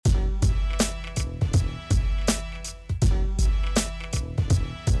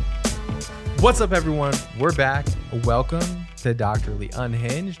What's up, everyone? We're back. Welcome to Doctorly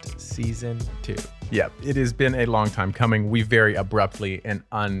Unhinged Season 2. Yep, it has been a long time coming. We very abruptly and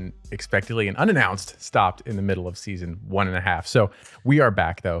unexpectedly and unannounced stopped in the middle of season 1.5. So we are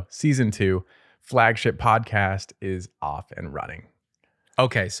back, though. Season 2, flagship podcast is off and running.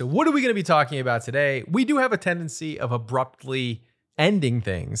 Okay, so what are we going to be talking about today? We do have a tendency of abruptly ending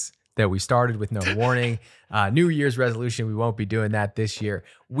things that we started with no warning. New Year's resolution, we won't be doing that this year.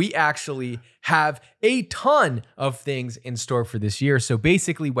 We actually have a ton of things in store for this year. So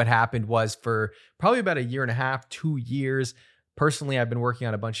basically what happened was for probably about 1.5 years, 2 years, personally, I've been working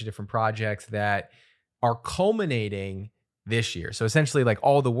on a bunch of different projects that are culminating this year. So essentially like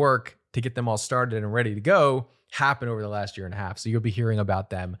all the work to get them all started and ready to go happened over the last 1.5 years. So you'll be hearing about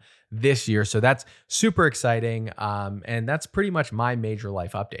them this year. So that's super exciting. And that's pretty much my major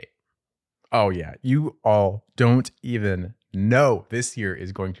life update. Oh, yeah. You all don't even know this year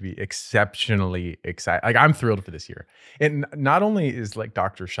is going to be exceptionally exciting. Like, I'm thrilled for this year. And not only is like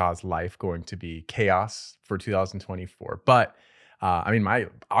Dr. Shah's life going to be chaos for 2024, but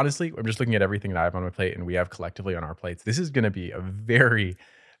honestly, I'm just looking at everything that I have on my plate and we have collectively on our plates. This is going to be a very,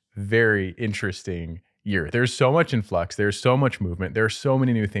 very interesting year. There's so much influx. There's so much movement. There's so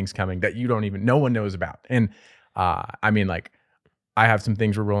many new things coming that no one knows about. And I have some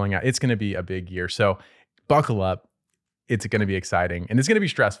things we're rolling out. It's going to be a big year. So buckle up. It's going to be exciting and it's going to be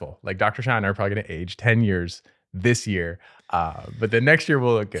stressful. Like Dr. Shah and I are probably going to age 10 years this year. But then next year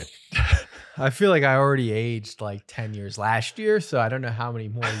will look good. I feel like I already aged like 10 years last year. So I don't know how many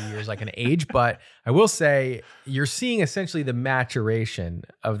more years I can age, but I will say you're seeing essentially the maturation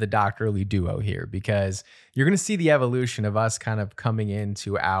of the Doctorly duo here, because you're going to see the evolution of us kind of coming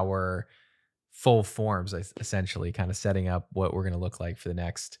into our full forms, essentially kind of setting up what we're going to look like for the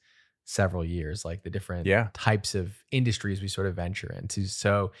next several years, like the different types of industries we sort of venture into.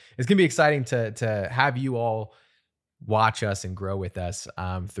 So it's going to be exciting to have you all watch us and grow with us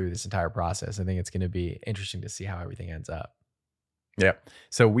through this entire process. I think it's going to be interesting to see how everything ends up. Yeah.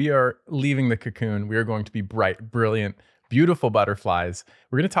 So we are leaving the cocoon. We are going to be bright, brilliant, beautiful butterflies.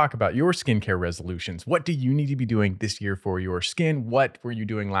 We're going to talk about your skincare resolutions. What do you need to be doing this year for your skin? What were you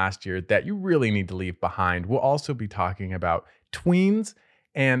doing last year that you really need to leave behind? We'll also be talking about tweens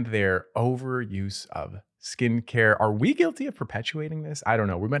and their overuse of skincare. Are we guilty of perpetuating this? I don't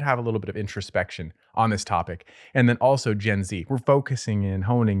know. We might have a little bit of introspection on this topic. And then also Gen Z. We're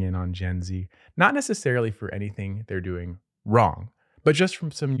honing in on Gen Z, not necessarily for anything they're doing wrong, but just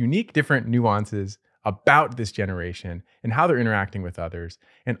from some unique, different nuances about this generation and how they're interacting with others,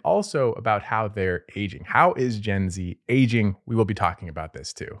 and also about how they're aging. How is Gen Z aging? We will be talking about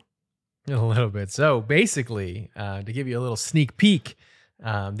this too. A little bit. So basically, to give you a little sneak peek,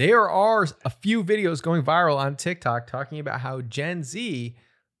 there are a few videos going viral on TikTok talking about how Gen Z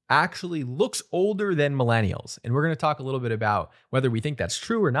actually looks older than millennials. And we're going to talk a little bit about whether we think that's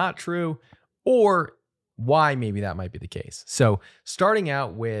true or not true, or why maybe that might be the case. So starting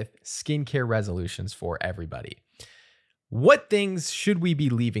out with skincare resolutions for everybody. What things should we be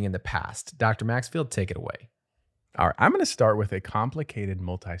leaving in the past? Dr. Maxfield, take it away. All right, I'm going to start with a complicated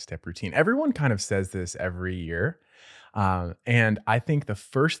multi-step routine. Everyone kind of says this every year. And I think the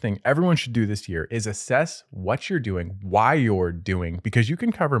first thing everyone should do this year is assess what you're doing, why you're doing, because you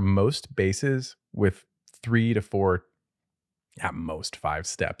can cover most bases with 3 to 4, at most 5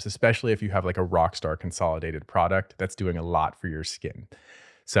 steps, especially if you have like a Rockstar consolidated product that's doing a lot for your skin.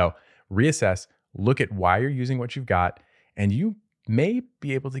 So reassess, look at why you're using what you've got, and you may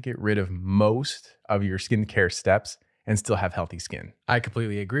be able to get rid of most of your skincare steps and still have healthy skin. I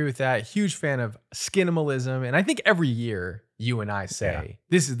completely agree with that. Huge fan of skinimalism. And I think every year you and I say,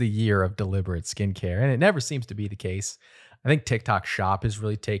 this is the year of deliberate skincare. And it never seems to be the case. I think TikTok Shop has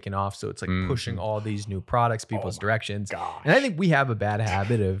really taken off. So it's like pushing all these new products, people's directions. Gosh. And I think we have a bad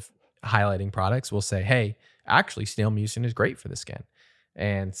habit of highlighting products. We'll say, hey, actually snail mucin is great for the skin.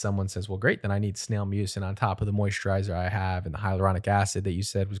 And someone says, well, great, then I need snail mucin on top of the moisturizer I have and the hyaluronic acid that you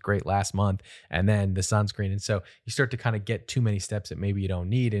said was great last month, and then the sunscreen. And so you start to kind of get too many steps that maybe you don't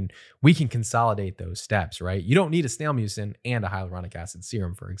need. And we can consolidate those steps, right? You don't need a snail mucin and a hyaluronic acid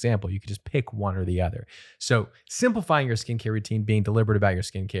serum, for example. You could just pick one or the other. So simplifying your skincare routine, being deliberate about your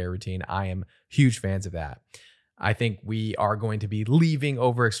skincare routine, I am huge fans of that. I think we are going to be leaving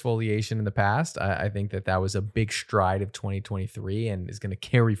over exfoliation in the past. I think that was a big stride of 2023 and is going to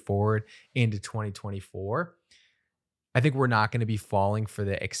carry forward into 2024. I think we're not going to be falling for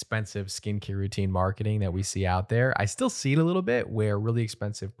the expensive skincare routine marketing that we see out there. I still see it a little bit where really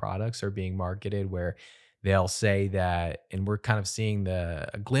expensive products are being marketed where they'll say that, and we're kind of seeing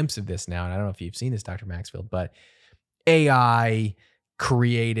a glimpse of this now. And I don't know if you've seen this, Dr. Maxfield, but AI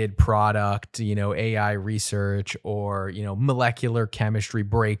created product, AI research or, molecular chemistry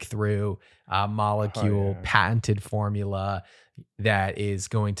breakthrough, Oh molecule, yeah. patented formula that is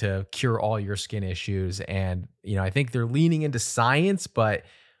going to cure all your skin issues. And, I think they're leaning into science, but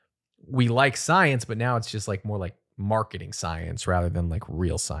we like science, but now it's just like more like marketing science rather than like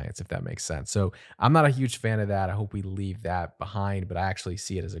real science, if that makes sense. So I'm not a huge fan of that. I hope we leave that behind, but I actually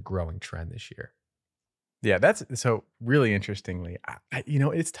see it as a growing trend this year. Yeah, that's so really interestingly.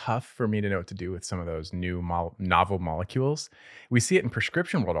 It's tough for me to know what to do with some of those new novel molecules. We see it in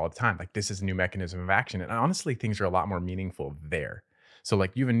prescription world all the time. Like this is a new mechanism of action, and honestly, things are a lot more meaningful there. So,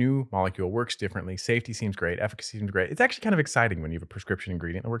 like, you have a new molecule works differently. Safety seems great. Efficacy seems great. It's actually kind of exciting when you have a prescription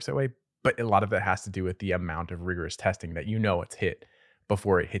ingredient that works that way. But a lot of that has to do with the amount of rigorous testing that it's hit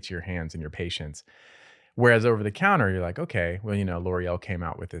before it hits your hands and your patients. Whereas over the counter, you're like, okay, well, L'Oreal came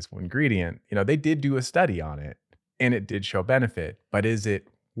out with this ingredient. They did do a study on it and it did show benefit, but is it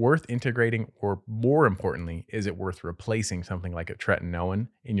worth integrating, or more importantly, is it worth replacing something like a tretinoin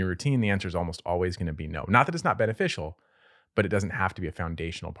in your routine? The answer is almost always going to be no. Not that it's not beneficial, but it doesn't have to be a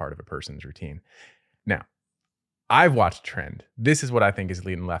foundational part of a person's routine. Now, I've watched a trend. This is what I think is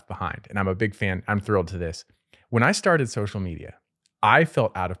leading left behind. And I'm a big fan. I'm thrilled to this. When I started social media, I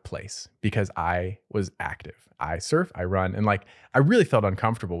felt out of place because I was active. I surf, I run, and like I really felt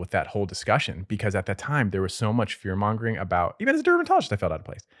uncomfortable with that whole discussion because at that time there was so much fear mongering about, even as a dermatologist, I felt out of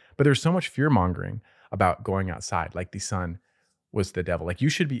place. But there's so much fear mongering about going outside, like the sun was the devil. Like you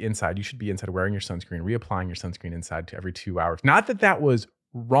should be inside. You should be inside wearing your sunscreen, reapplying your sunscreen inside to every 2 hours. Not that that was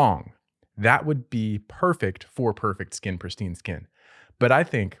wrong. That would be perfect for perfect skin, pristine skin. But I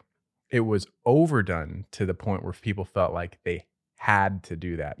think it was overdone to the point where people felt like they had to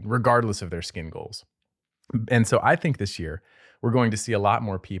do that, regardless of their skin goals. And so I think this year we're going to see a lot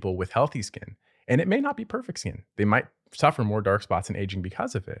more people with healthy skin. And it may not be perfect skin. They might suffer more dark spots and aging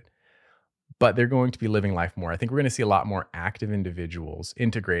because of it, but they're going to be living life more. I think we're going to see a lot more active individuals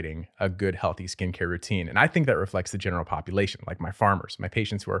integrating a good, healthy skincare routine. And I think that reflects the general population, like my farmers, my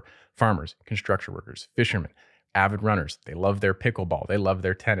patients who are farmers, construction workers, fishermen, avid runners. They love their pickleball, they love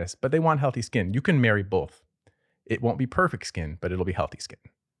their tennis, but they want healthy skin. You can marry both. It won't be perfect skin, but it'll be healthy skin.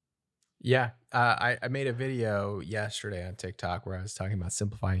 Yeah, I made a video yesterday on TikTok where I was talking about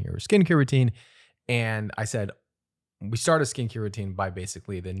simplifying your skincare routine. And I said, we start a skincare routine by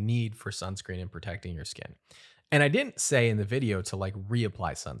basically the need for sunscreen and protecting your skin. And I didn't say in the video to like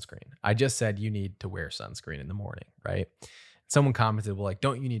reapply sunscreen. I just said you need to wear sunscreen in the morning, right? Someone commented, well, like,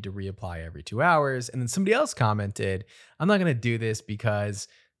 don't you need to reapply every 2 hours? And then somebody else commented, I'm not going to do this because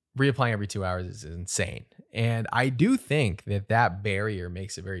reapplying every 2 hours is insane. And I do think that that barrier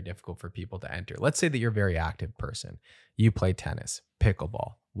makes it very difficult for people to enter. Let's say that you're a very active person. You play tennis,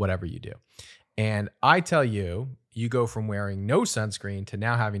 pickleball, whatever you do. And I tell you, you go from wearing no sunscreen to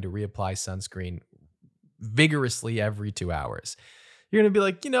now having to reapply sunscreen vigorously every 2 hours. You're going to be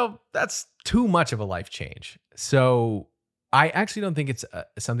like, that's too much of a life change. So I actually don't think it's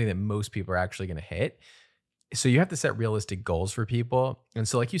something that most people are actually going to hit. So you have to set realistic goals for people. And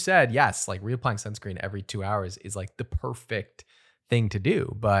so like you said, yes, like reapplying sunscreen every 2 hours is like the perfect thing to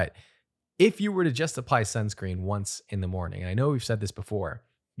do. But if you were to just apply sunscreen once in the morning, and I know we've said this before,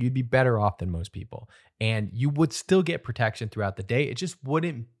 you'd be better off than most people. And you would still get protection throughout the day. It just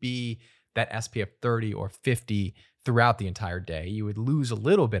wouldn't be that SPF 30 or 50 throughout the entire day. You would lose a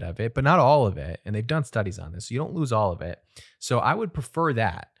little bit of it, but not all of it. And they've done studies on this, so you don't lose all of it. So I would prefer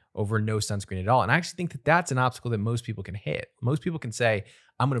that over no sunscreen at all. And I actually think that that's an obstacle that most people can hit. Most people can say,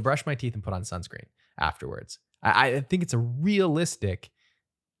 I'm going to brush my teeth and put on sunscreen afterwards. I think it's a realistic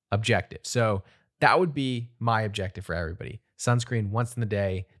objective. So that would be my objective for everybody. Sunscreen once in the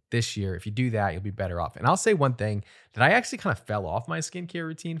day this year. If you do that, you'll be better off. And I'll say one thing that I actually kind of fell off my skincare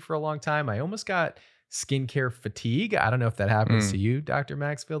routine for a long time. I almost got skincare fatigue. I don't know if that happens to you, Dr.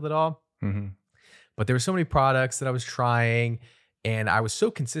 Maxfield, at all. Mm-hmm. But there were so many products that I was trying, and I was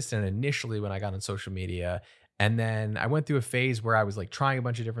so consistent initially when I got on social media. And then I went through a phase where I was like trying a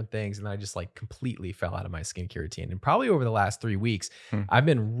bunch of different things, and then I just like completely fell out of my skincare routine. And probably over the last 3 weeks, I've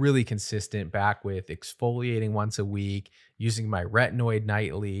been really consistent back with exfoliating once a week, using my retinoid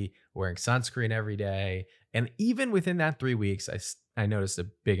nightly, wearing sunscreen every day. And even within that 3 weeks, I noticed a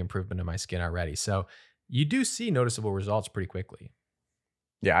big improvement in my skin already. So you do see noticeable results pretty quickly.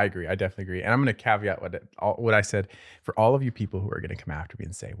 Yeah, I agree. I definitely agree. And I'm going to caveat what I said for all of you people who are going to come after me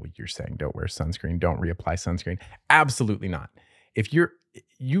and say, well, you're saying don't wear sunscreen, don't reapply sunscreen. Absolutely not. If you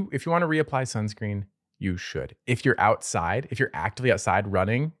want to reapply sunscreen, you should. If you're outside, if you're actively outside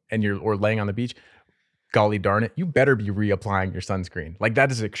running or laying on the beach, golly darn it, you better be reapplying your sunscreen. Like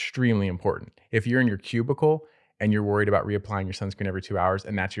that is extremely important. If you're in your cubicle and you're worried about reapplying your sunscreen every 2 hours,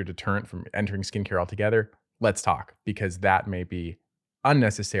 and that's your deterrent from entering skincare altogether, let's talk, because that may be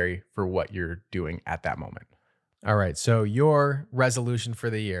unnecessary for what you're doing at that moment. All right. So your resolution for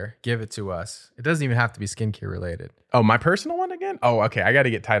the year, give it to us. It doesn't even have to be skincare related. Oh, my personal one again? Oh, okay. I got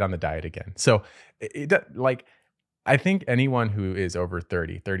to get tight on the diet again. So like, I think anyone who is over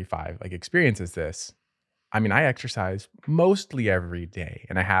 30, 35, like experiences this. I mean, I exercise mostly every day,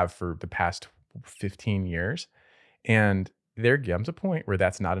 and I have for the past 15 years. And there comes a point where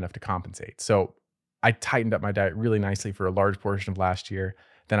that's not enough to compensate. So I tightened up my diet really nicely for a large portion of last year.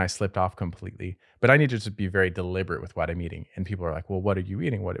 Then I slipped off completely. But I need to just be very deliberate with what I'm eating. And people are like, well, what are you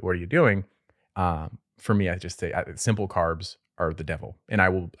eating? What are you doing? For me, I just say simple carbs are the devil. And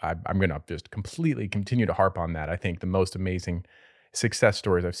I'm going to just completely continue to harp on that. I think the most amazing success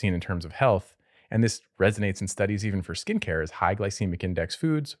stories I've seen in terms of health, and this resonates in studies even for skincare, is high glycemic index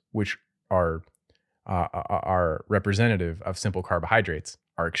foods, which are representative of simple carbohydrates,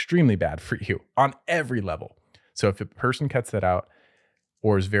 are extremely bad for you on every level. So if a person cuts that out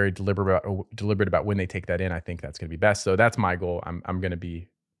or is very deliberate about when they take that in, I think that's going to be best. So that's my goal. I'm going to be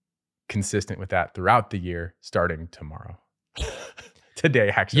consistent with that throughout the year, starting tomorrow. Today,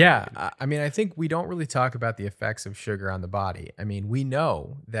 actually. Yeah. I mean, I think we don't really talk about the effects of sugar on the body. I mean, we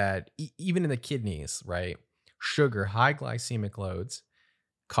know that even in the kidneys, right? Sugar, high glycemic loads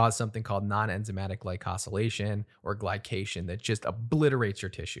cause something called non-enzymatic glycosylation or glycation that just obliterates your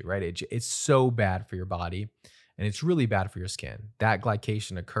tissue, right? It's so bad for your body, and it's really bad for your skin. That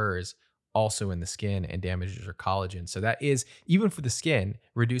glycation occurs also in the skin and damages your collagen. So that is, even for the skin,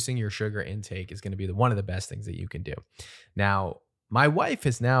 reducing your sugar intake is going to be one of the best things that you can do. Now, my wife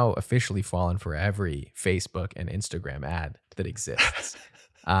has now officially fallen for every Facebook and Instagram ad that exists.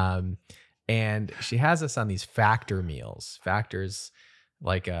 And she has us on these Factor meals. Factor's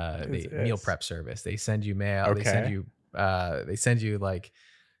like the meal prep service. They send you mail. Okay. They send you like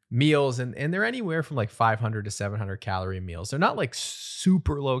meals, and they're anywhere from like 500 to 700 calorie meals. They're not like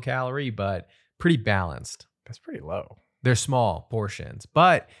super low calorie, but pretty balanced. That's pretty low. They're small portions,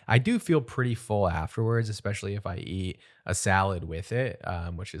 but I do feel pretty full afterwards, especially if I eat a salad with it,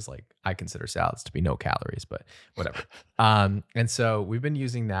 which is like, I consider salads to be no calories, but whatever. And so we've been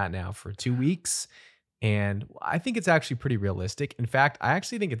using that now for 2 weeks, and I think it's actually pretty realistic. In fact, I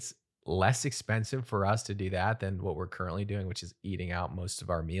actually think it's less expensive for us to do that than what we're currently doing, which is eating out most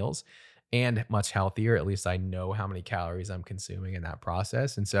of our meals, and much healthier. At least I know how many calories I'm consuming in that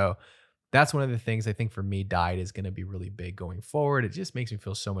process. And so that's one of the things I think for me, diet is going to be really big going forward. It just makes me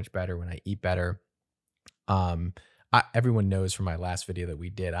feel so much better when I eat better. Everyone knows from my last video that we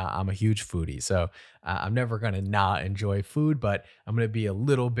did, I'm a huge foodie. So I'm never going to not enjoy food, but I'm going to be a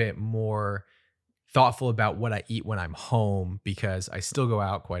little bit more thoughtful about what I eat when I'm home, because I still go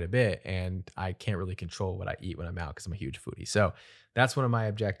out quite a bit and I can't really control what I eat when I'm out because I'm a huge foodie. So that's one of my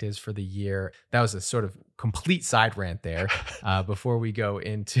objectives for the year. That was a sort of complete side rant there before we go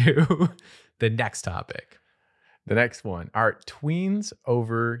into the next topic. The next one, are tweens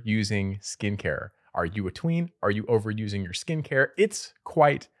overusing skincare? Are you a tween? Are you overusing your skincare? It's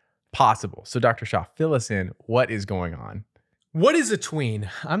quite possible. So Dr. Shah, fill us in. What is going on? What is a tween?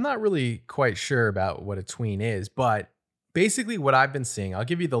 I'm not really quite sure about what a tween is, but basically what I've been seeing, I'll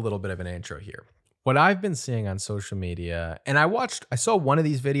give you the little bit of an intro here. What I've been seeing on social media, and I saw one of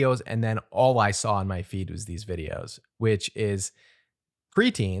these videos, and then all I saw on my feed was these videos, which is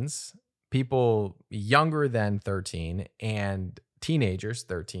preteens, people younger than 13, and teenagers,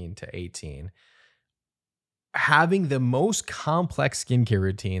 13 to 18, having the most complex skincare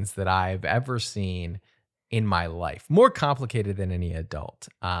routines that I've ever seen in my life, more complicated than any adult.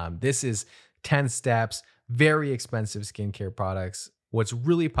 This is 10 steps, very expensive skincare products. What's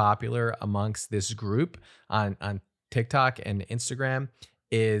really popular amongst this group on TikTok and Instagram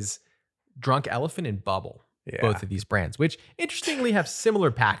is Drunk Elephant and Bubble, both of these brands, which interestingly have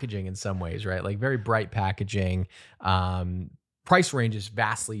similar packaging in some ways, right? Like very bright packaging. Price range is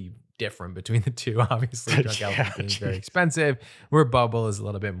vastly different between the two. Obviously, Drunk Elephant being very expensive, where Bubble is a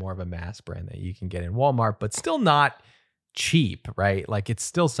little bit more of a mass brand that you can get in Walmart, but still not cheap, right? Like it's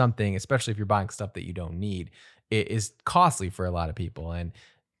still something, especially if you're buying stuff that you don't need, it is costly for a lot of people. And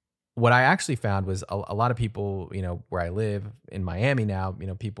what I actually found was a lot of people, where I live in Miami now,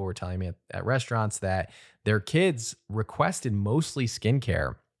 people were telling me at restaurants that their kids requested mostly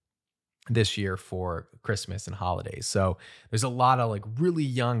skincare this year for Christmas and holidays. So there's a lot of like really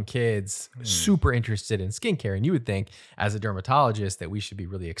young kids super interested in skincare. And you would think as a dermatologist that we should be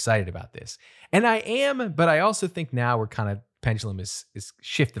really excited about this. And I am, but I also think now we're kind of pendulum is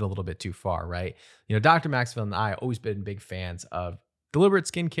shifted a little bit too far, right? Dr. Maxfield and I always been big fans of deliberate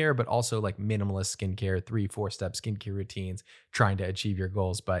skincare, but also like minimalist skincare, 3-4 step skincare routines, trying to achieve your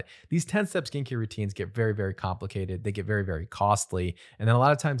goals. But these 10-step skincare routines get very, very complicated. They get very, very costly. And then a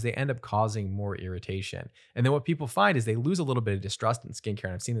lot of times they end up causing more irritation. And then what people find is they lose a little bit of distrust in skincare.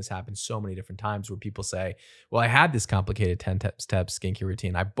 And I've seen this happen so many different times where people say, well, I had this complicated 10-step skincare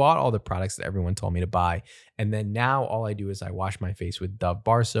routine. I bought all the products that everyone told me to buy. And then now all I do is I wash my face with Dove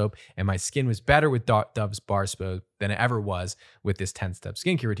bar soap, and my skin was better with Dove's bar soap than it ever was with this 10-step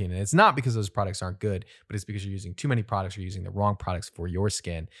skincare routine. And it's not because those products aren't good, but it's because you're using too many products, you're using the wrong products for your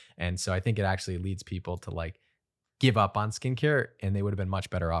skin. And so I think it actually leads people to like give up on skincare, and they would have been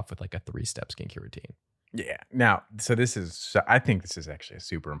much better off with like a 3-step skincare routine. Yeah. Now, I think this is actually a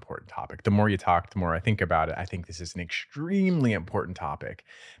super important topic. The more you talk, the more I think about it. I think this is an extremely important topic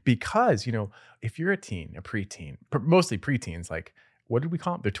because, if you're a teen, a preteen, mostly preteens, like what did we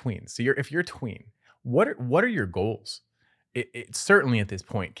call them? They're tweens. So if you're a tween, what are your goals? It certainly at this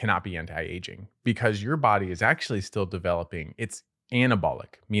point cannot be anti-aging because your body is actually still developing. It's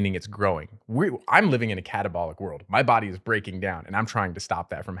anabolic, meaning it's growing. I'm living in a catabolic world. My body is breaking down and I'm trying to stop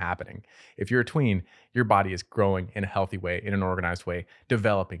that from happening. If you're a tween, your body is growing in a healthy way, in an organized way,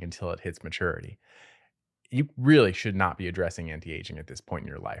 developing until it hits maturity. You really should not be addressing anti-aging at this point in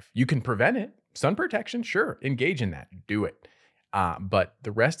your life. You can prevent it. Sun protection, sure, engage in that, do it. But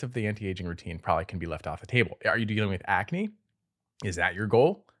the rest of the anti-aging routine probably can be left off the table. Are you dealing with acne? Is that your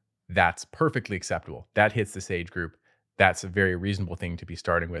goal? That's perfectly acceptable. That hits this age group. That's a very reasonable thing to be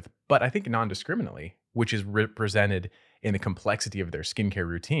starting with. But I think non-discriminately, which is represented in the complexity of their skincare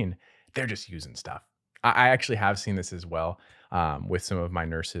routine, they're just using stuff. I actually have seen this as well with some of my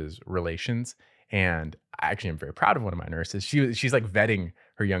nurses' relations. And I actually am very proud of one of my nurses. She's like vetting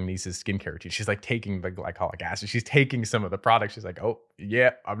her young niece's skincare routine. She's like taking the glycolic acid. She's taking some of the products. She's like, oh,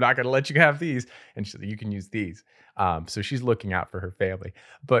 yeah, I'm not going to let you have these. And she's like, you can use these. So she's looking out for her family.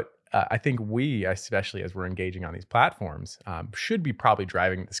 But I think we, especially as we're engaging on these platforms, should be probably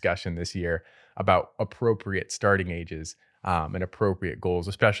driving a discussion this year about appropriate starting ages and appropriate goals,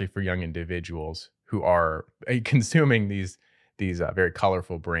 especially for young individuals who are consuming these very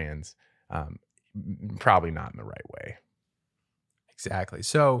colorful brands. Probably not in the right way. Exactly.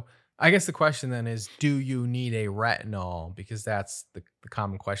 So I guess the question then is, do you need a retinol? Because that's the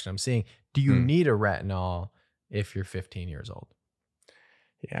common question I'm seeing. Do you need a retinol if you're 15 years old?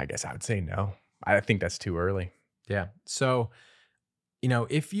 Yeah, I guess I would say no. I think that's too early. Yeah. So,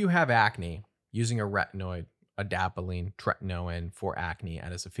 if you have acne, using a retinoid, adapalene, tretinoin for acne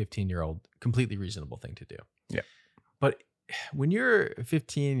as a 15-year-old, completely reasonable thing to do. Yeah. But when you're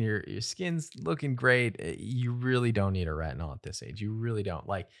 15, your skin's looking great. You really don't need a retinol at this age. You really don't.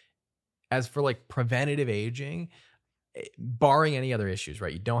 Like, as for like preventative aging, barring any other issues,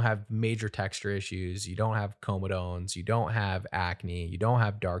 right? You don't have major texture issues. You don't have comedones. You don't have acne. You don't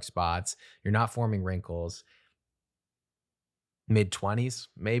have dark spots. You're not forming wrinkles. Mid-20s,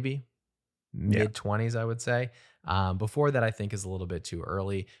 maybe. Mid-20s, I would say. Before that, I think is a little bit too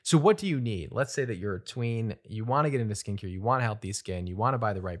early. So what do you need? Let's say that you're a tween. You want to get into skincare. You want healthy skin. You want to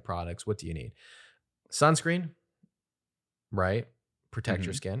buy the right products. What do you need? Sunscreen, right? Protect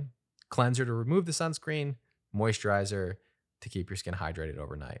your skin. Cleanser to remove the sunscreen. Moisturizer to keep your skin hydrated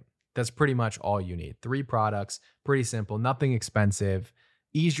overnight. That's pretty much all you need. 3 products, pretty simple, nothing expensive.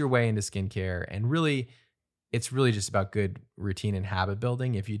 Ease your way into skincare. And really, it's really just about good routine and habit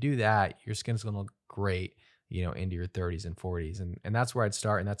building. If you do that, your skin's going to look great, into your 30s and 40s. And that's where I'd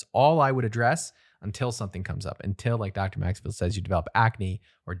start. And that's all I would address until something comes up. Until, like Dr. Maxfield says, you develop acne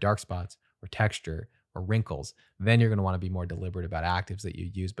or dark spots or texture or wrinkles. Then you're going to want to be more deliberate about actives that you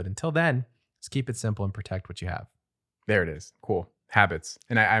use. But until then, just keep it simple and protect what you have. There it is. Cool. Habits.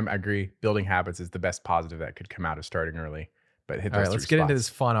 And I agree. Building habits is the best positive that could come out of starting early. But hit those. All right, let's get into this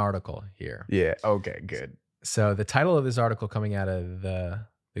fun article here. Yeah. Okay, good. So the title of this article coming out of the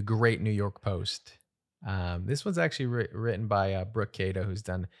great New York Post. This one's actually written by Brooke Cato, who's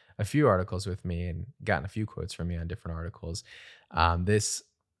done a few articles with me and gotten a few quotes from me on different articles. This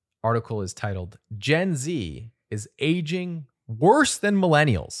article is titled, Gen Z is aging worse than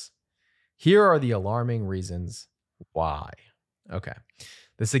millennials. Here are the alarming reasons why. Okay.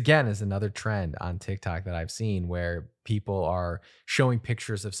 This again is another trend on TikTok that I've seen where people are showing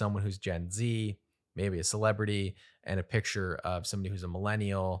pictures of someone who's Gen Z, maybe a celebrity, and a picture of somebody who's a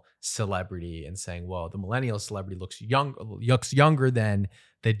millennial celebrity and saying, well, the millennial celebrity looks younger than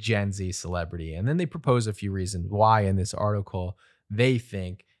the Gen Z celebrity. And then they propose a few reasons why in this article they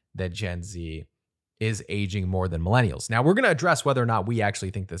think that Gen Z is aging more than millennials. Now, we're going to address whether or not we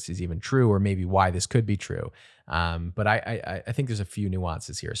actually think this is even true or maybe why this could be true. But I think there's a few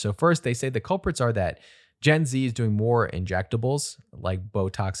nuances here. So first, they say the culprits are that Gen Z is doing more injectables like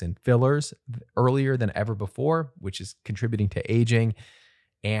Botox and fillers earlier than ever before, which is contributing to aging,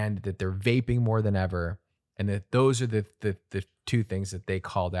 and that they're vaping more than ever. And that those are the two things that they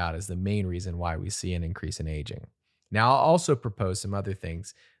called out as the main reason why we see an increase in aging. Now, I'll also propose some other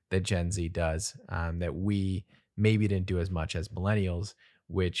things that Gen Z does that we maybe didn't do as much as millennials,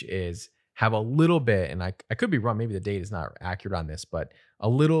 which is have a little bit, and I could be wrong, maybe the date is not accurate on this, but a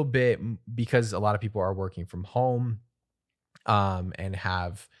little bit because a lot of people are working from home and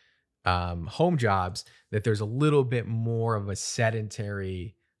have home jobs, that there's a little bit more of a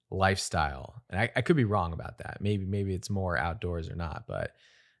sedentary lifestyle. And I could be wrong about that. Maybe it's more outdoors or not, but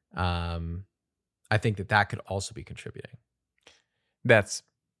um, I think that could also be contributing. That's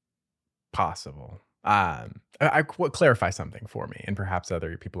possible. Clarify something for me, and perhaps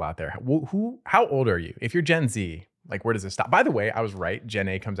other people out there. How old are you? If you're Gen Z, like, where does it stop? By the way, I was right. Gen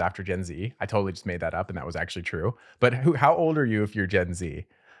A comes after Gen Z. I totally just made that up, and that was actually true. But how old are you if you're Gen Z?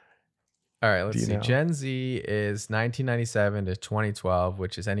 All right, let's see. Know? Gen Z is 1997 to 2012,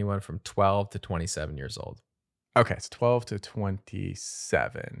 which is anyone from 12 to 27 years old. Okay, it's 12 to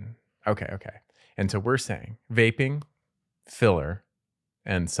 27. Okay. And so we're saying vaping, filler,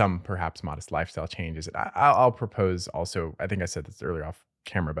 and some perhaps modest lifestyle changes. I'll propose also, I think I said this earlier off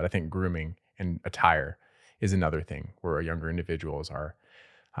camera, but I think grooming and attire is another thing where younger individuals are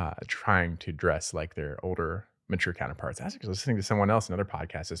trying to dress like their older, mature counterparts. I was listening to someone else, another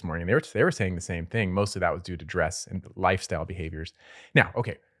podcast this morning, and they were saying the same thing. Most of that was due to dress and lifestyle behaviors. Now,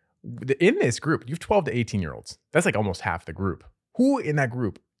 okay, in this group, you have 12 to 18-year-olds. That's like almost half the group. Who in that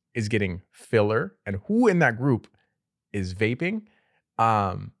group is getting filler, and who in that group is vaping?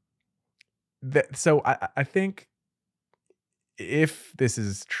 So I think if this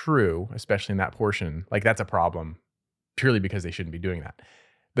is true, especially in that portion, like, that's a problem purely because they shouldn't be doing that.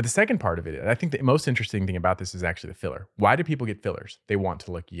 But the second part of it, I think the most interesting thing about this is actually the filler. Why do people get fillers? They want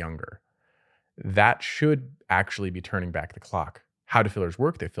to look younger. That should actually be turning back the clock. How do fillers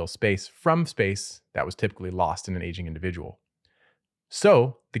work? They fill space from space that was typically lost in an aging individual.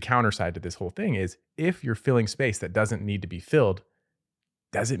 So the counter side to this whole thing is, if you're filling space that doesn't need to be filled,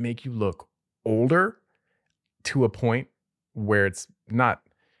 does it make you look older to a point where it's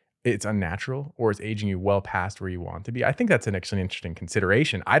unnatural, or it's aging you well past where you want to be? I think that's actually an interesting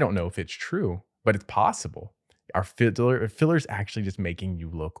consideration. I don't know if it's true, but it's possible. Are fillers actually just making you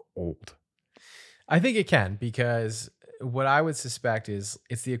look old? I think it can, because what I would suspect is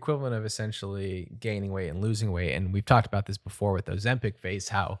it's the equivalent of essentially gaining weight and losing weight. And we've talked about this before with Ozempic face,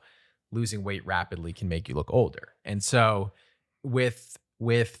 how losing weight rapidly can make you look older. And so with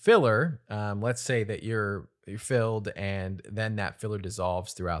filler, let's say that you're filled and then that filler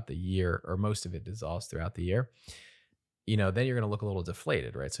dissolves throughout the year, or most of it dissolves throughout the year, then you're going to look a little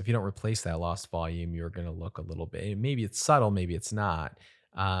deflated, right? So if you don't replace that lost volume, you're going to look a little bit, maybe it's subtle, maybe it's not.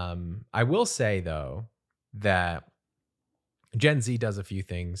 I will say though, that Gen Z does a few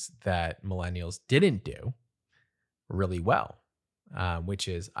things that millennials didn't do really well, which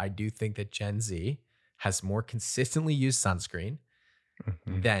is, I do think that Gen Z has more consistently used sunscreen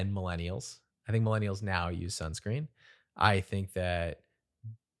than millennials. I think millennials now use sunscreen. I think that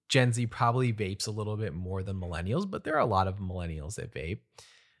Gen Z probably vapes a little bit more than millennials, but there are a lot of millennials that vape.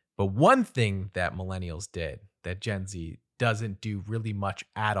 But one thing that millennials did that Gen Z doesn't do really much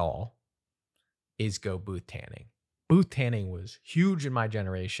at all is go booth tanning. Booth tanning was huge in my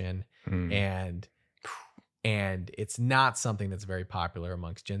generation, and it's not something that's very popular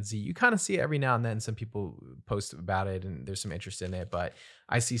amongst Gen Z. You kind of see it every now and then. Some people post about it and there's some interest in it, but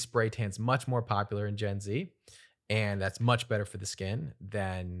I see spray tans much more popular in Gen Z, and that's much better for the skin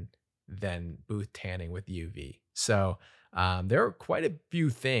than booth tanning with UV. So there are quite a few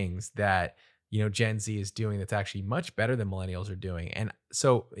things that Gen Z is doing that's actually much better than millennials are doing. And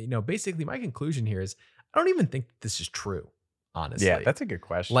so basically my conclusion here is, I don't even think this is true, honestly. Yeah, that's a good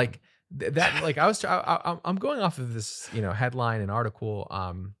question. Like that, like I'm going off of this, headline and article,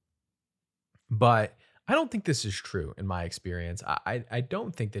 but I don't think this is true in my experience. I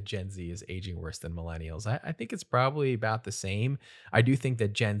don't think that Gen Z is aging worse than millennials. I think it's probably about the same. I do think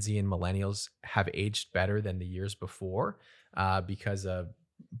that Gen Z and millennials have aged better than the years before, because of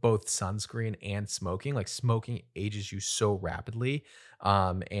both sunscreen and smoking. Like, smoking ages you so rapidly,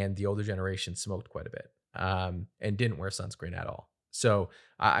 and the older generation smoked quite a bit, and didn't wear sunscreen at all. So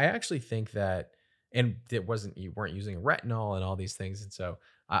I actually think that, and you weren't using retinol and all these things. And so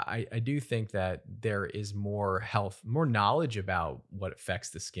I do think that there is more knowledge about what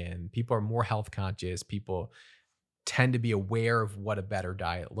affects the skin. People are more health conscious. People tend to be aware of what a better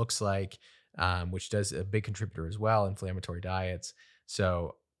diet looks like, which does a big contributor as well, inflammatory diets.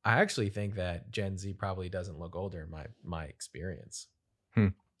 So I actually think that Gen Z probably doesn't look older in my experience. Hmm.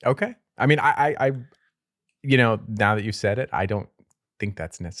 Okay. I mean, now that you said it, I don't think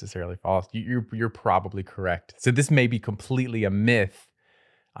that's necessarily false. You're probably correct. So this may be completely a myth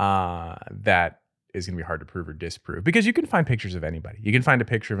that is going to be hard to prove or disprove, because you can find pictures of anybody. You can find a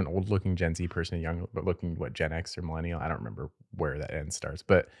picture of an old looking Gen Z person, a young but looking Gen X or millennial. I don't remember where that end starts,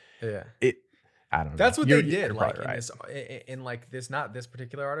 but Yeah. I don't know. That's what they did. You're Like probably right. in like this, not this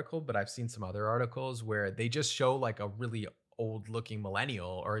particular article, but I've seen some other articles where they just show like a really old looking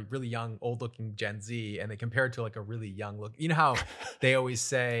millennial or a really young old looking Gen Z, and they compare it to like a really young look. You know how they always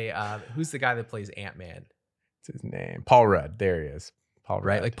say, who's the guy that plays Ant-Man, What's his name? Paul Rudd. There he is. Paul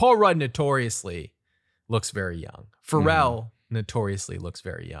right? Rudd. Like Paul Rudd notoriously looks very young. Mhm. Pharrell notoriously looks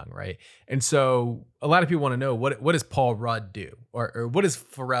very young, right? And so a lot of people want to know what does Paul Rudd do, or what does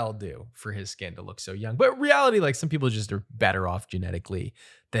Pharrell do for his skin to look so young? But reality, like some people just are better off genetically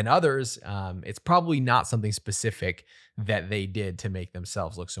than others. It's probably not something specific that they did to make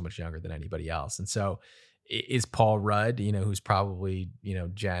themselves look so much younger than anybody else. And so is Paul Rudd, who's probably,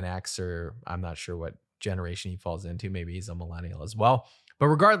 Gen X, or I'm not sure what generation he falls into. Maybe he's a millennial as well. But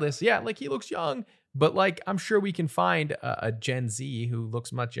regardless, yeah, like he looks young, but like I'm sure we can find a Gen Z who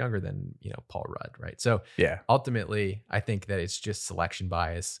looks much younger than, Paul Rudd, right? So Yeah. ultimately, I think that it's just selection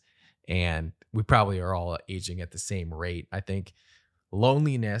bias, and we probably are all aging at the same rate. I think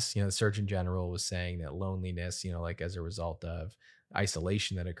loneliness, the Surgeon General was saying that loneliness, like as a result of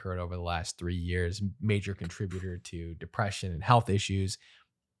isolation that occurred over the last 3 years, major contributor to depression and health issues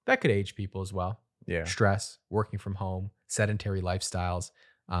that could age people as well. Yeah. Stress, working from home, sedentary lifestyles.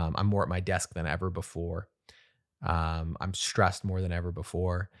 I'm more at my desk than ever before. I'm stressed more than ever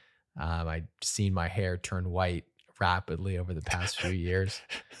before. I've seen my hair turn white rapidly over the past few years.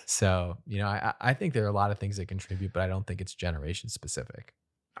 So, I think there are a lot of things that contribute, but I don't think it's generation specific.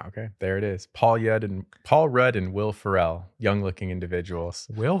 Okay, there it is. Paul Rudd and Will Ferrell, young-looking individuals.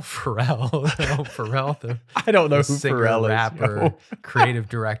 Will Ferrell, Ferrell, I don't know the who singer, Ferrell is. rapper, creative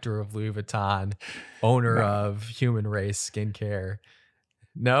director of Louis Vuitton, owner of Human Race Skincare.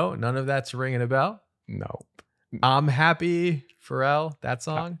 No, none of that's ringing a bell. No. I'm happy, Pharrell. That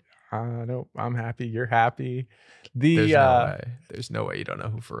song. No, I'm happy. You're happy. There's no way. There's no way you don't know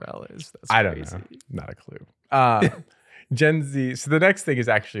who Pharrell is. That's I crazy. don't know. Not a clue. Gen Z. So the next thing is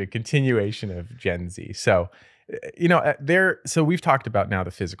actually a continuation of Gen Z. So, so we've talked about now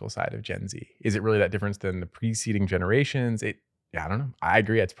the physical side of Gen Z. Is it really that different than the preceding generations? I don't know. I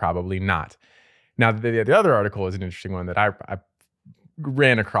agree. It's probably not. Now, the other article is an interesting one that I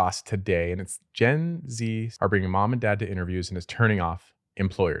ran across today, and it's Gen Z are bringing mom and dad to interviews and is turning off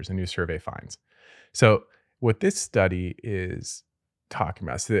employers, a new survey finds. So what this study is talking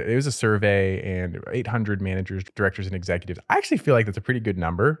about, so it was a survey and 800 managers, directors, and executives. I actually feel like that's a pretty good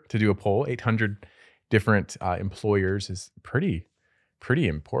number to do a poll. 800 different employers is pretty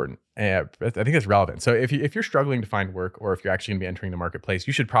important. I think that's relevant. So if you're struggling to find work, or if you're actually going to be entering the marketplace,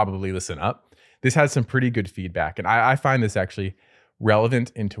 you should probably listen up. This has some pretty good feedback, and I find this actually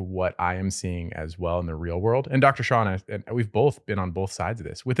relevant into what I am seeing as well in the real world. And Dr. Shaw and we've both been on both sides of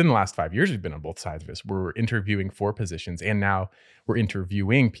this. Within the last 5 years, we've been on both sides of this. We're interviewing for positions, and now we're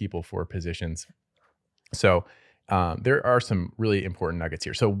interviewing people for positions. So there are some really important nuggets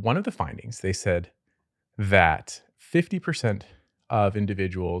here. So one of the findings, they said that 50% of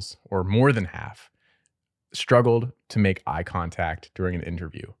individuals, or more than half, struggled to make eye contact during an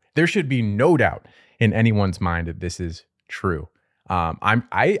interview. There should be no doubt in anyone's mind that this is true.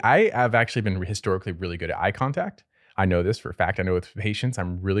 I have actually been historically really good at eye contact. I know this for a fact. I know with patients,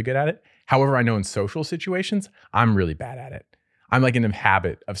 I'm really good at it. However, I know in social situations, I'm really bad at it. I'm like in the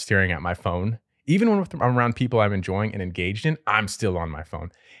habit of staring at my phone. Even when I'm around people I'm enjoying and engaged in, I'm still on my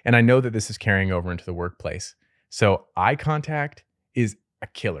phone. And I know that this is carrying over into the workplace. So eye contact is a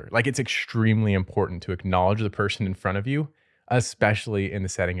killer. Like, it's extremely important to acknowledge the person in front of you, especially in the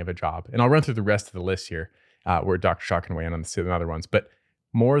setting of a job. And I'll run through the rest of the list here. Where Dr. Shaw can weigh in on the other ones. But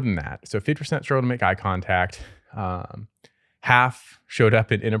more than that, so 50% struggled to make eye contact. Half showed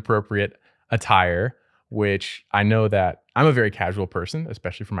up in inappropriate attire, which I know that I'm a very casual person,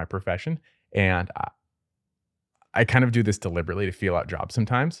 especially for my profession. And I kind of do this deliberately to feel out jobs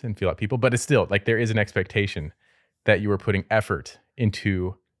sometimes and feel out people. But it's still like there is an expectation that you are putting effort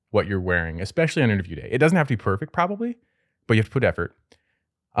into what you're wearing, especially on interview day. It doesn't have to be perfect, probably, but you have to put effort.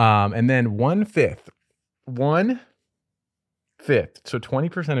 And then 1/5, so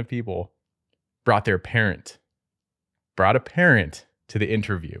 20% of people brought a parent to the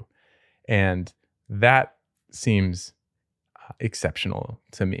interview. And that seems exceptional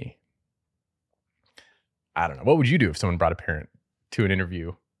to me. I don't know. What would you do if someone brought a parent to an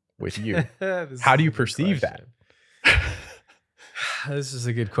interview with you? This How is do a you good perceive that? question. This is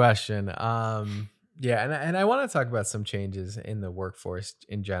a good question. Yeah, and I want to talk about some changes in the workforce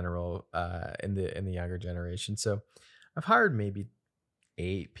in general, in the younger generation. So I've hired maybe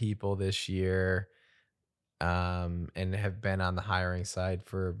 8 people this year, and have been on the hiring side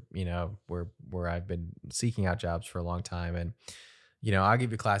for, where I've been seeking out jobs for a long time. And I'll give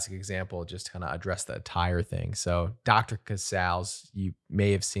you a classic example just to kind of address the attire thing. So Dr. Casals, you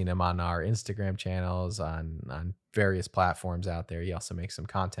may have seen him on our Instagram channels, on various platforms out there. He also makes some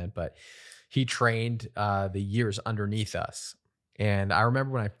content, but he trained the years underneath us. And I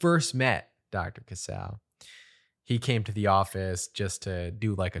remember when I first met Dr. Casal, he came to the office just to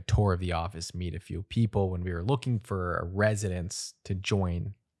do like a tour of the office, meet a few people when we were looking for a residence to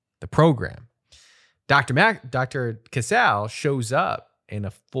join the program. Dr. Casal shows up in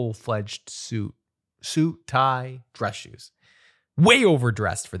a full-fledged suit, tie, dress shoes. Way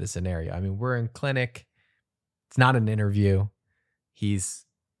overdressed for the scenario. I mean, we're in clinic. It's not an interview. He's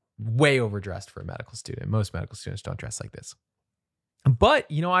way overdressed for a medical student. Most medical students don't dress like this. But,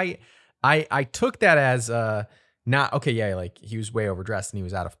 I took that as not okay, yeah, like he was way overdressed and he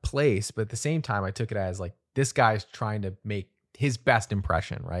was out of place, but at the same time I took it as like this guy's trying to make his best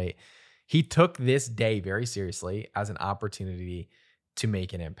impression, right? He took this day very seriously as an opportunity to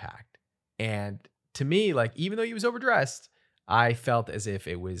make an impact. And to me, like, even though he was overdressed, I felt as if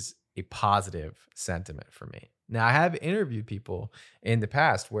it was a positive sentiment for me. Now, I have interviewed people in the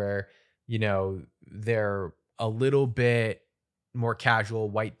past where, they're a little bit more casual,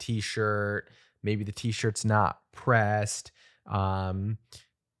 white t-shirt, maybe the t-shirt's not pressed.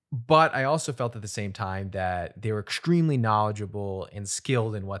 But I also felt at the same time that they were extremely knowledgeable and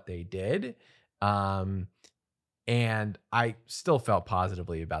skilled in what they did. Um, and I still felt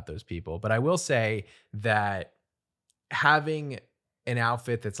positively about those people. But I will say that having an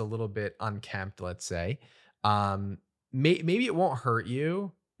outfit that's a little bit unkempt, let's say, um, maybe it won't hurt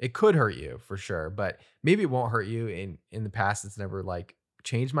you. It could hurt you for sure, but maybe it won't hurt you. In the past, it's never like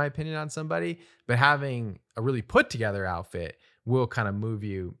changed my opinion on somebody. But having a really put together outfit will kind of move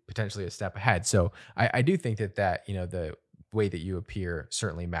you potentially a step ahead. So I do think that the way that you appear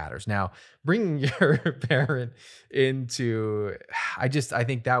certainly matters. Now, bringing your parent into, I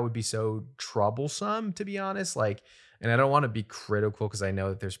think that would be so troublesome, to be honest. Like, and I don't want to be critical because I know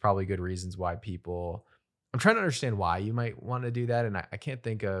that there's probably good reasons why people. I'm trying to understand why you might want to do that, and I can't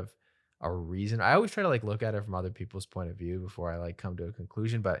think of a reason. I always try to like look at it from other people's point of view before I like come to a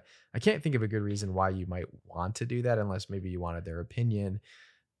conclusion, but I can't think of a good reason why you might want to do that unless maybe you wanted their opinion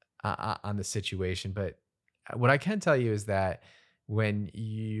on the situation. But what I can tell you is that when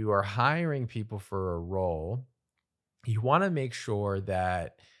you are hiring people for a role, you want to make sure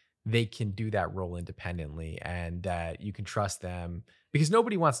that they can do that role independently and that you can trust them, because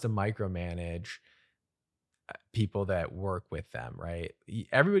nobody wants to micromanage people that work with them, right?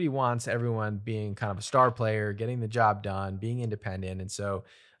 Everybody wants everyone being kind of a star player, getting the job done, being independent. And so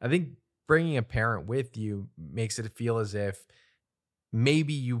I think bringing a parent with you makes it feel as if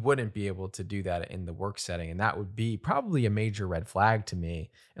maybe you wouldn't be able to do that in the work setting. And that would be probably a major red flag to me,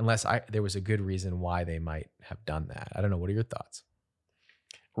 unless there was a good reason why they might have done that. I don't know. What are your thoughts?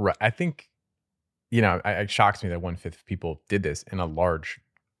 Right. I think, it shocks me that 1/5 of people did this in a large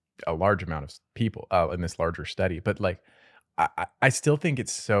amount of people in this larger study. But like, I still think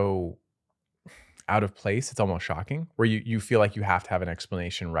it's so out of place. It's almost shocking where you feel like you have to have an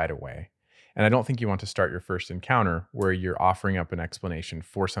explanation right away. And I don't think you want to start your first encounter where you're offering up an explanation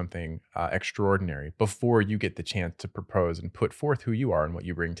for something extraordinary before you get the chance to propose and put forth who you are and what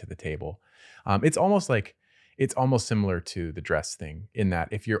you bring to the table. It's almost similar to the dress thing in that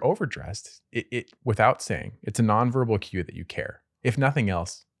if you're overdressed, it without saying, it's a nonverbal cue that you care. If nothing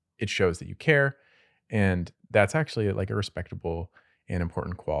else, it shows that you care. And that's actually like a respectable and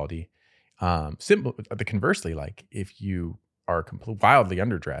important quality. Conversely, like if you are wildly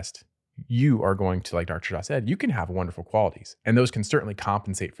underdressed, you are going to, like Dr. Shah said, you can have wonderful qualities and those can certainly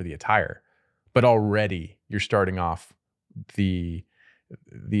compensate for the attire, but already you're starting off the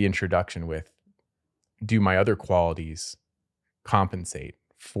introduction with, do my other qualities compensate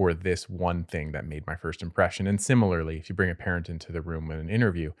for this one thing that made my first impression? And similarly, if you bring a parent into the room with an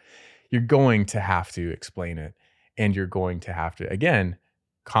interview, you're going to have to explain it and you're going to have to, again,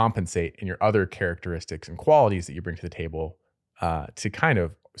 compensate in your other characteristics and qualities that you bring to the table to kind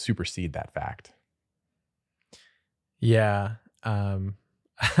of supersede that fact. Yeah.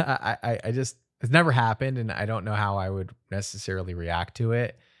 I just, it's never happened and I don't know how I would necessarily react to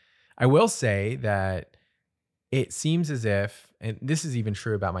it. I will say that it seems as if, and this is even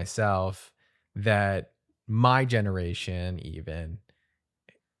true about myself, that my generation even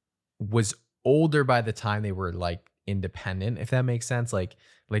was older by the time they were like independent, if that makes sense. Like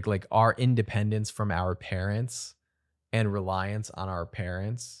our independence from our parents and reliance on our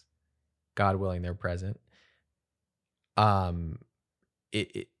parents, God willing they're present, um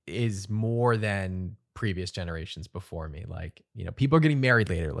it is more than previous generations before me. Like, people are getting married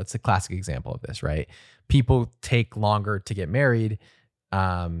later. That's a classic example of this, right? People take longer to get married.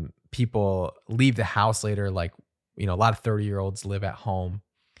 People leave the house later. Like, a lot of 30-year-olds live at home.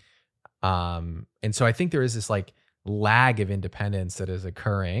 And so I think there is this like lag of independence that is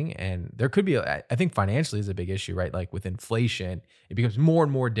occurring, and there could be, I think financially is a big issue, right? Like with inflation, it becomes more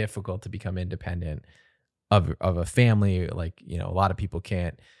and more difficult to become independent of a family. Like, a lot of people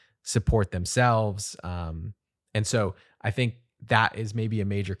can't support themselves. And so I think that is maybe a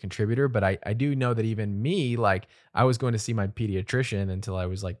major contributor, but I do know that even me, like I was going to see my pediatrician until I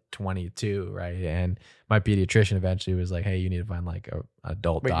was like 22. Right. And my pediatrician eventually was like, hey, you need to find like a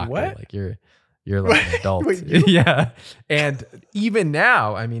adult Wait, doctor. what? Like you're like an adult. Wait, you? Yeah. And even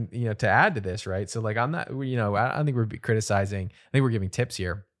now, I mean, to add to this, right? So like, I'm not, I don't think we're criticizing. I think we're giving tips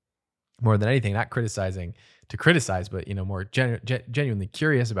here more than anything, not criticizing to criticize, but, more genuinely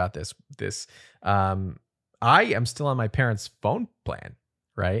curious about this. I am still on my parents' phone plan,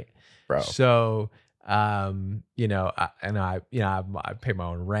 right? Bro. So, I pay my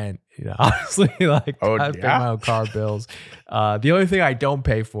own rent, honestly, like I pay my own car bills. The only thing I don't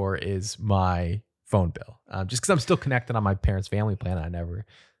pay for is my phone bill, just because I'm still connected on my parents' family plan. I never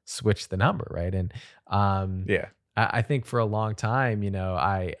switched the number, right? And I think for a long time,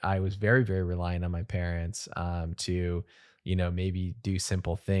 I was very, very reliant on my parents to, maybe do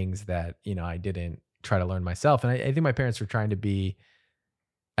simple things that, I didn't try to learn myself. And I think my parents were trying to be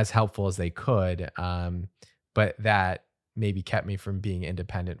as helpful as they could. But that maybe kept me from being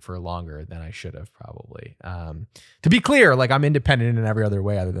independent for longer than I should have probably. To be clear, like I'm independent in every other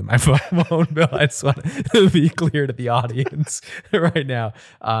way other than my phone bill. I just want to be clear to the audience right now.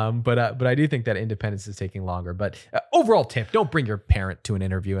 But I do think that independence is taking longer. But overall tip, don't bring your parent to an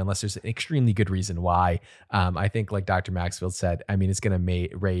interview unless there's an extremely good reason why. I think like Dr. Maxfield said, I mean, it's going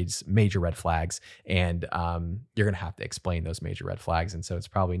to raise major red flags, and you're going to have to explain those major red flags. And so it's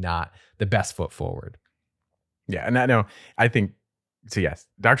probably not the best foot forward. Yeah. And I think, so yes,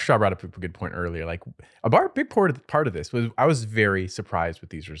 Dr. Shaw brought up a good point earlier. Like big part of this was I was very surprised with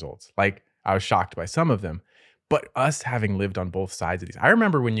these results. Like I was shocked by some of them, but us having lived on both sides of these, I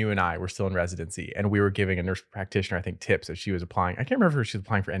remember when you and I were still in residency and we were giving a nurse practitioner, I think, tips as she was applying. I can't remember if she was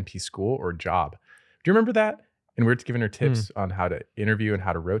applying for NP school or job. Do you remember that? And we were giving her tips on how to interview and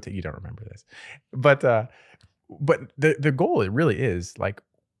how to rotate. You don't remember this, but the goal, it really is like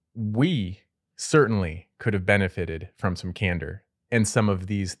we certainly could have benefited from some candor and some of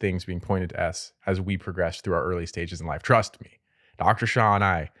these things being pointed to us as we progressed through our early stages in life. Trust me, Dr. Shaw and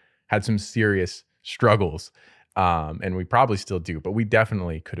I had some serious struggles, and we probably still do, but we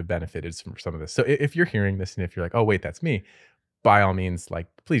definitely could have benefited from some of this. So if you're hearing this and if you're like, oh, wait, that's me, by all means, like,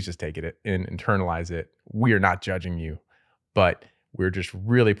 please just take it and internalize it. We are not judging you, but we're just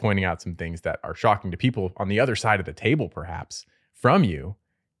really pointing out some things that are shocking to people on the other side of the table, perhaps from you.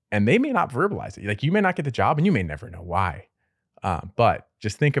 And they may not verbalize it. Like you may not get the job and you may never know why. But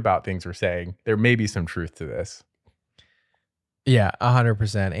just think about things we're saying. There may be some truth to this. Yeah,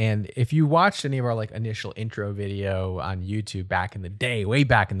 100%. And if you watched any of our like initial intro video on YouTube back in the day, way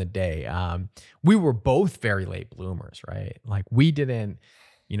back in the day, we were both very late bloomers, right? Like we didn't,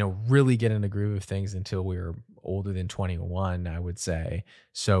 really get in the groove of things until we were older than 21, I would say.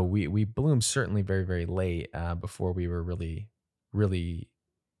 So we bloomed certainly very, very late before we were really, really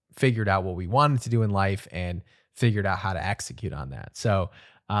figured out what we wanted to do in life and figured out how to execute on that. So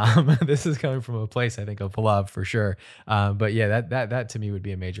this is coming from a place, I think, of love for sure. But yeah, that to me would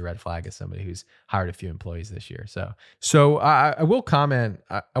be a major red flag as somebody who's hired a few employees this year. So I will comment.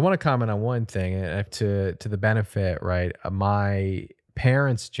 I want to comment on one thing to the benefit, right? My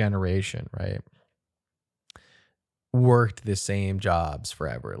parents' generation, right, worked the same jobs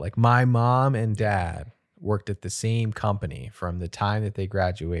forever. Like my mom and dad worked at the same company from the time that they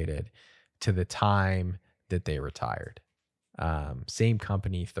graduated to the time that they retired. Same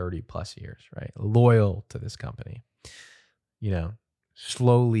company, 30 plus years, right? Loyal to this company.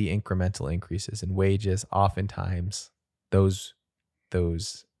 Slowly incremental increases in wages. Oftentimes those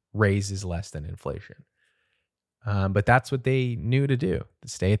raises less than inflation. But that's what they knew to do, to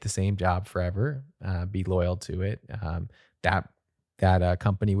stay at the same job forever, be loyal to it. That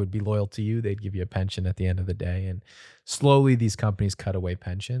company would be loyal to you. They'd give you a pension at the end of the day. And slowly these companies cut away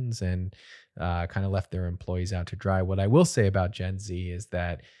pensions and kind of left their employees out to dry. What I will say about Gen Z is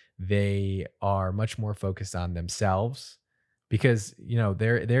that they are much more focused on themselves because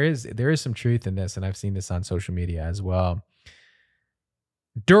there is some truth in this, and I've seen this on social media as well.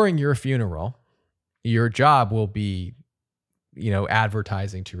 During your funeral, your job will be,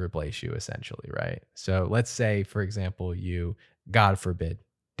 advertising to replace you essentially, right? So let's say, for example, you, God forbid,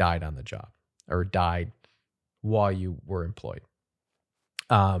 died on the job or died while you were employed.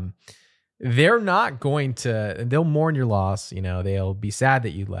 Um, they're not going to, they'll mourn your loss, they'll be sad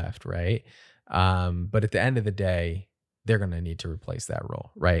that you left, right? But at the end of the day, they're going to need to replace that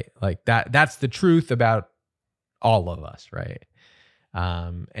role, right? Like that's the truth about all of us, right?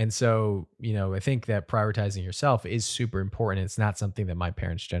 And so, I think that prioritizing yourself is super important. It's not something that my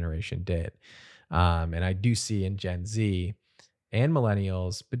parents' generation did. And I do see in Gen Z and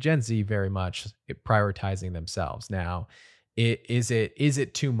millennials, but Gen Z very much prioritizing themselves. Now, is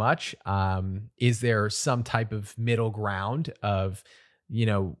it too much? Is there some type of middle ground of, you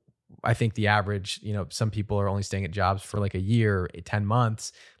know, I think the average, some people are only staying at jobs for like a year, 10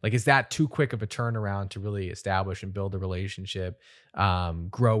 months. Like, is that too quick of a turnaround to really establish and build a relationship,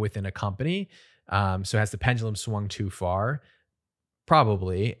 grow within a company? So has the pendulum swung too far?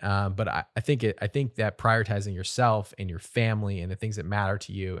 Probably. But I think that prioritizing yourself and your family and the things that matter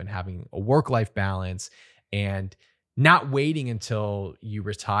to you and having a work-life balance and not waiting until you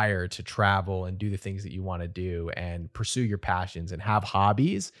retire to travel and do the things that you want to do and pursue your passions and have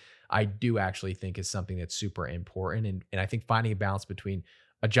hobbies, I do actually think is something that's super important. And I think finding a balance between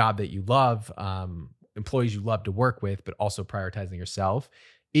a job that you love, employees you love to work with, but also prioritizing yourself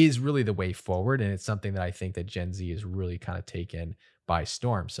is really the way forward. And it's something that I think that Gen Z is really kind of taken by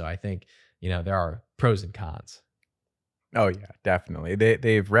storm. So I think, there are pros and cons. Oh yeah, definitely.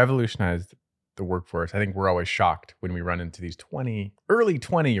 They've revolutionized the workforce. I think we're always shocked when we run into these early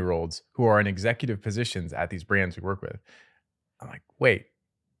 20-year-olds who are in executive positions at these brands we work with. I'm like, wait,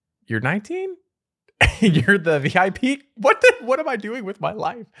 you're 19? You're the VIP? What am I doing with my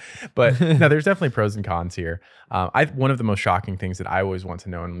life? But no, there's definitely pros and cons here. One of the most shocking things that I always want to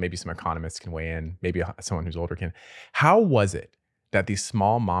know, and maybe some economists can weigh in, maybe someone who's older can, how was it that these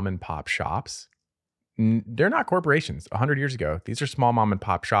small mom and pop shops, they're not corporations. 100 years ago, these are small mom and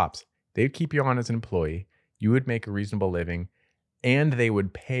pop shops. They'd keep you on as an employee. You would make a reasonable living, and they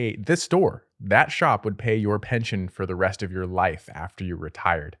would pay that shop would pay your pension for the rest of your life after you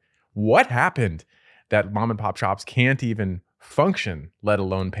retired. What happened that mom and pop shops can't even function, let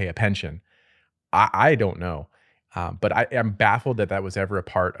alone pay a pension? I don't know. But I am baffled that was ever a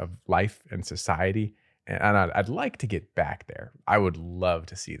part of life and society. And I'd like to get back there. I would love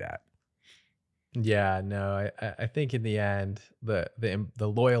to see that. Yeah, no, I think in the end, the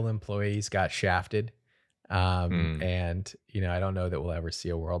loyal employees got shafted. Mm. And I don't know that we'll ever see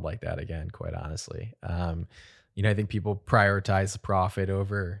a world like that again, quite honestly. I think people prioritize the profit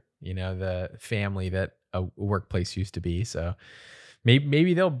over, the family that a workplace used to be. So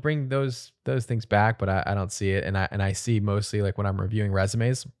maybe they'll bring those things back, but I don't see it. And I see mostly, like, when I'm reviewing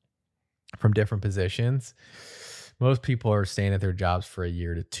resumes from different positions, most people are staying at their jobs for a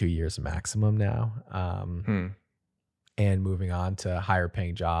year to 2 years maximum now. And moving on to higher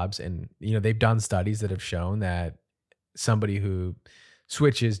paying jobs. And, they've done studies that have shown that somebody who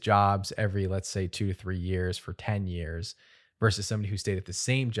switches jobs every, let's say, 2 to 3 years for 10 years versus somebody who stayed at the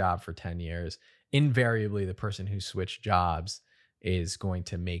same job for 10 years, invariably the person who switched jobs is going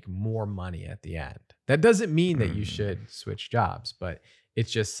to make more money at the end. That doesn't mean that you should switch jobs, but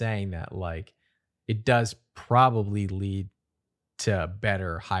it's just saying that, like, it does probably lead to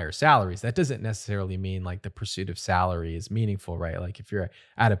better, higher salaries. That doesn't necessarily mean like the pursuit of salary is meaningful, right? Like, if you're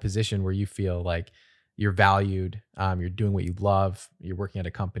at a position where you feel like you're valued, you're doing what you love, you're working at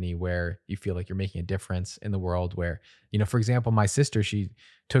a company where you feel like you're making a difference in the world, where, for example, my sister, she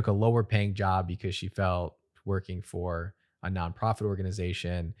took a lower paying job because she felt working for a nonprofit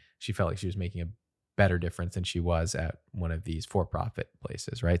organization, she felt like she was making a better difference than she was at one of these for-profit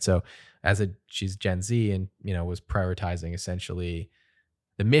places, right? So she's Gen Z and, was prioritizing essentially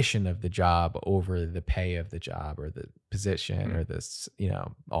the mission of the job over the pay of the job or the position or this,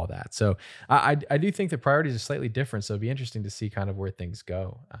 all that. So I do think the priorities are slightly different. So it'd be interesting to see kind of where things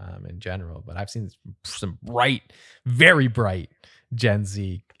go in general. But I've seen some bright, very bright Gen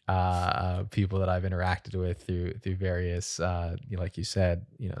Z people that I've interacted with through various, like you said,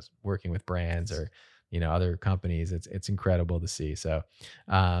 working with brands or, other companies. It's incredible to see. So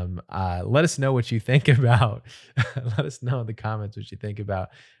let us know what you think about, let us know in the comments what you think about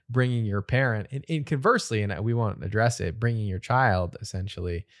bringing your parent and conversely, and we won't address it, bringing your child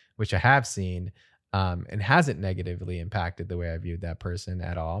essentially, which I have seen and hasn't negatively impacted the way I viewed that person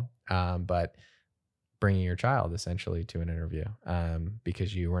at all. But bringing your child essentially to an interview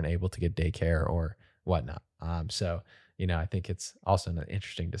because you weren't able to get daycare or whatnot. So, I think it's also an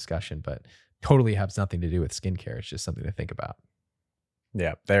interesting discussion, but totally has nothing to do with skincare. It's just something to think about.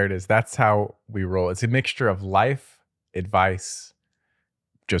 Yeah, there it is. That's how we roll. It's a mixture of life, advice,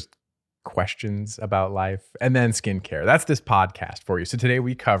 just questions about life, and then skincare. That's this podcast for you. So today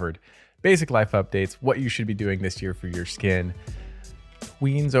we covered basic life updates, what you should be doing this year for your skin,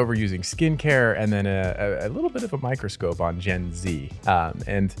 tweens over using skincare, and then a little bit of a microscope on Gen Z.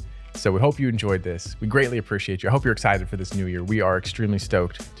 And so we hope you enjoyed this. We greatly appreciate you. I hope you're excited for this new year. We are extremely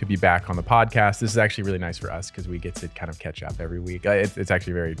stoked to be back on the podcast. This is actually really nice for us because we get to kind of catch up every week. It's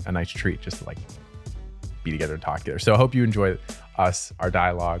actually a nice treat just to like be together and talk together. So I hope you enjoy us, our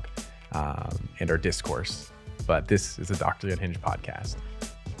dialogue, and our discourse. But this is a Doctorly Unhinged podcast.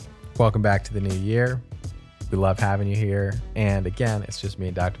 Welcome back to the new year. We love having you here. And again, it's just me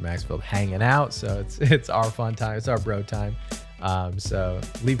and Dr. Maxfield hanging out. So it's our fun time. It's our bro time. So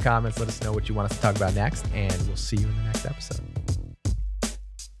leave comments. Let us know what you want us to talk about next. And we'll see you in the next episode.